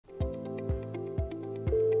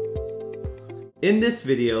In this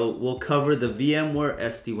video, we'll cover the VMware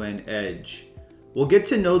SD-WAN Edge. We'll get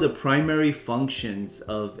to know the primary functions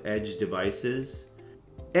of Edge devices,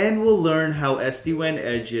 and we'll learn how SD-WAN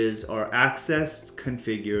edges are accessed,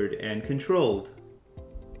 configured, and controlled.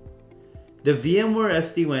 The VMware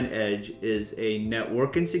SD-WAN Edge is a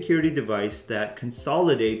network and security device that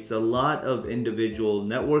consolidates a lot of individual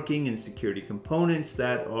networking and security components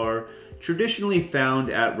that are traditionally found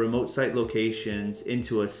at remote site locations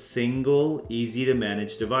into a single,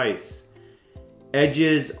 easy-to-manage device.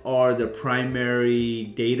 Edges are the primary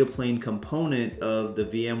data plane component of the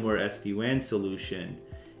VMware SD-WAN solution.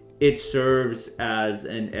 It serves as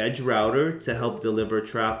an edge router to help deliver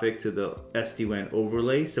traffic to the SD-WAN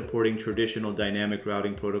overlay, supporting traditional dynamic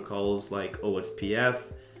routing protocols like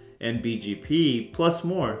OSPF and BGP, plus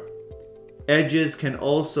more. Edges can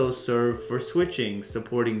also serve for switching,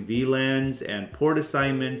 supporting VLANs and port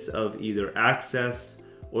assignments of either access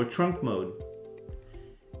or trunk mode.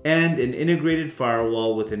 And an integrated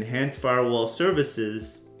firewall with enhanced firewall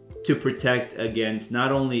services to protect against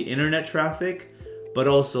not only internet traffic, but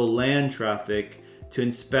also LAN traffic to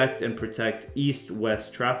inspect and protect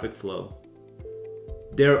east-west traffic flow.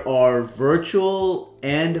 There are virtual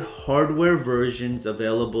and hardware versions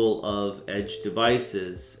available of Edge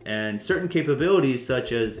devices, and certain capabilities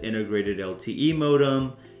such as integrated LTE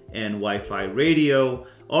modem and Wi-Fi radio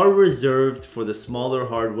are reserved for the smaller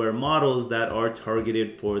hardware models that are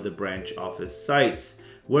targeted for the branch office sites,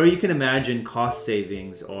 where you can imagine cost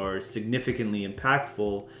savings are significantly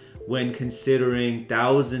impactful when considering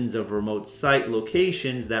thousands of remote site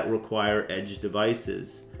locations that require Edge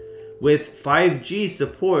devices, with 5G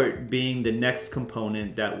support being the next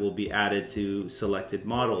component that will be added to selected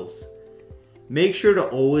models. Make sure to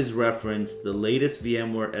always reference the latest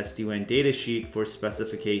VMware SD-WAN datasheet for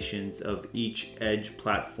specifications of each Edge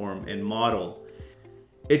platform and model.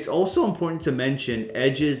 It's also important to mention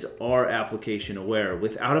edges are application aware,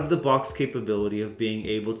 with out-of-the-box capability of being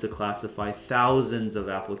able to classify thousands of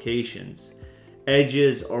applications.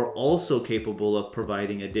 Edges are also capable of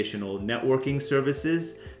providing additional networking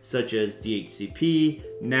services such as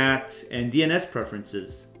DHCP, NAT, and DNS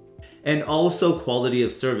preferences, and also quality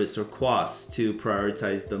of service or QoS to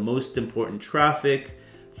prioritize the most important traffic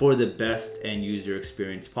for the best end user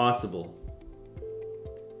experience possible.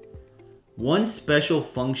 One special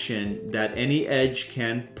function that any edge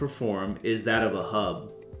can perform is that of a hub.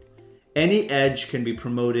 Any edge can be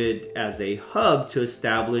promoted as a hub to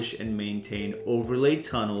establish and maintain overlay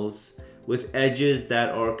tunnels with edges that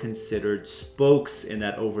are considered spokes in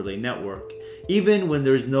that overlay network, even when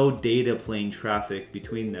there's no data plane traffic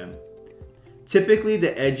between them. Typically,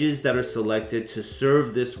 the edges that are selected to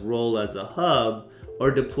serve this role as a hub are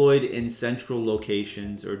deployed in central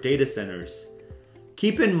locations or data centers.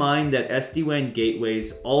 Keep in mind that SD-WAN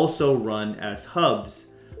gateways also run as hubs,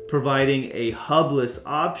 providing a hubless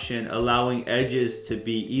option allowing edges to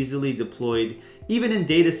be easily deployed even in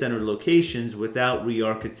data center locations without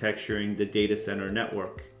re-architecturing the data center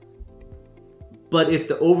network. But if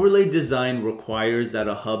the overlay design requires that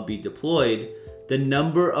a hub be deployed, the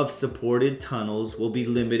number of supported tunnels will be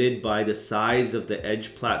limited by the size of the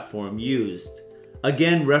edge platform used.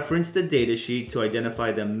 Again, reference the datasheet to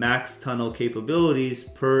identify the max tunnel capabilities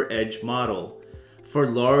per edge model. For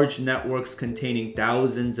large networks containing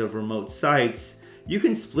thousands of remote sites, you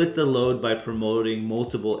can split the load by promoting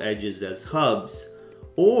multiple edges as hubs,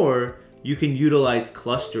 or you can utilize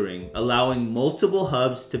clustering, allowing multiple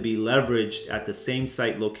hubs to be leveraged at the same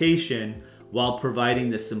site location while providing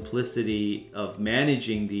the simplicity of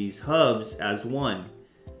managing these hubs as one.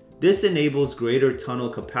 This enables greater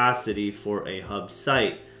tunnel capacity for a hub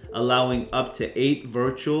site, allowing up to 8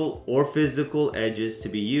 virtual or physical edges to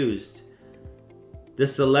be used. The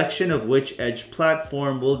selection of which edge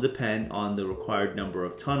platform will depend on the required number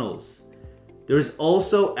of tunnels. There is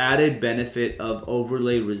also added benefit of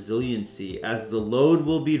overlay resiliency, as the load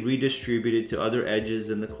will be redistributed to other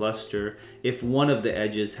edges in the cluster if one of the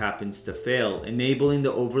edges happens to fail, enabling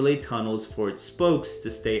the overlay tunnels for its spokes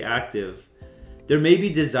to stay active. There may be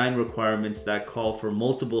design requirements that call for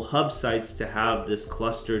multiple hub sites to have this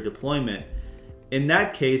cluster deployment. In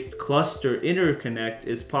that case, cluster interconnect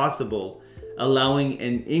is possible, allowing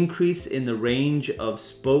an increase in the range of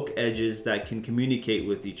spoke edges that can communicate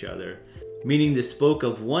with each other, meaning the spoke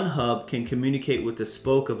of one hub can communicate with the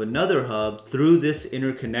spoke of another hub through this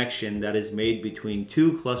interconnection that is made between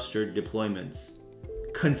two clustered deployments.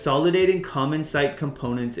 Consolidating common site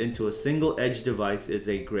components into a single edge device is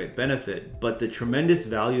a great benefit, but the tremendous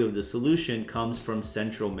value of the solution comes from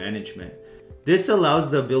central management. This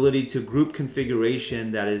allows the ability to group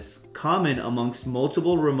configuration that is common amongst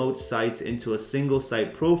multiple remote sites into a single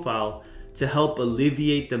site profile to help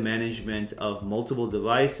alleviate the management of multiple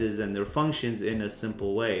devices and their functions in a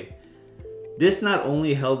simple way. This not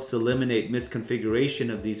only helps eliminate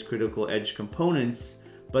misconfiguration of these critical edge components,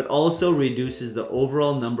 but also reduces the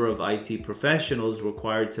overall number of IT professionals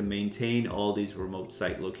required to maintain all these remote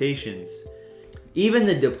site locations. Even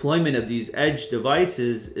the deployment of these edge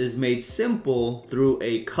devices is made simple through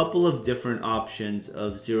a couple of different options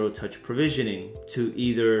of zero-touch provisioning to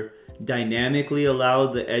either dynamically allow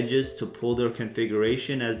the edges to pull their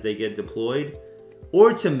configuration as they get deployed,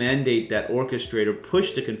 or to mandate that orchestrator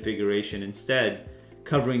push the configuration instead,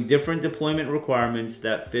 covering different deployment requirements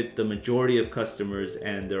that fit the majority of customers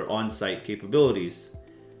and their on-site capabilities.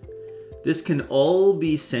 This can all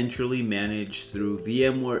be centrally managed through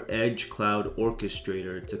VMware Edge Cloud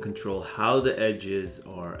Orchestrator to control how the edges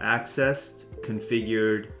are accessed,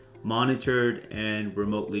 configured, monitored, and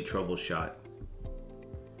remotely troubleshot.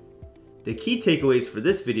 The key takeaways for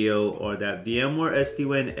this video are that VMware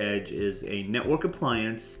SD-WAN Edge is a network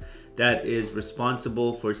appliance that is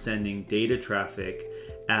responsible for sending data traffic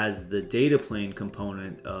as the data plane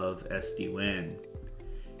component of SD-WAN.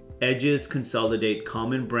 Edges consolidate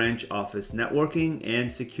common branch office networking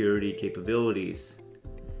and security capabilities.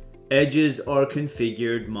 Edges are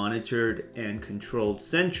configured, monitored, and controlled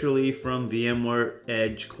centrally from VMware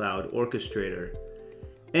Edge Cloud Orchestrator.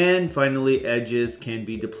 And finally, edges can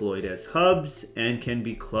be deployed as hubs and can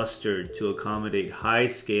be clustered to accommodate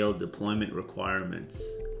high-scale deployment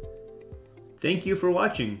requirements. Thank you for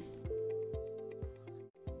watching.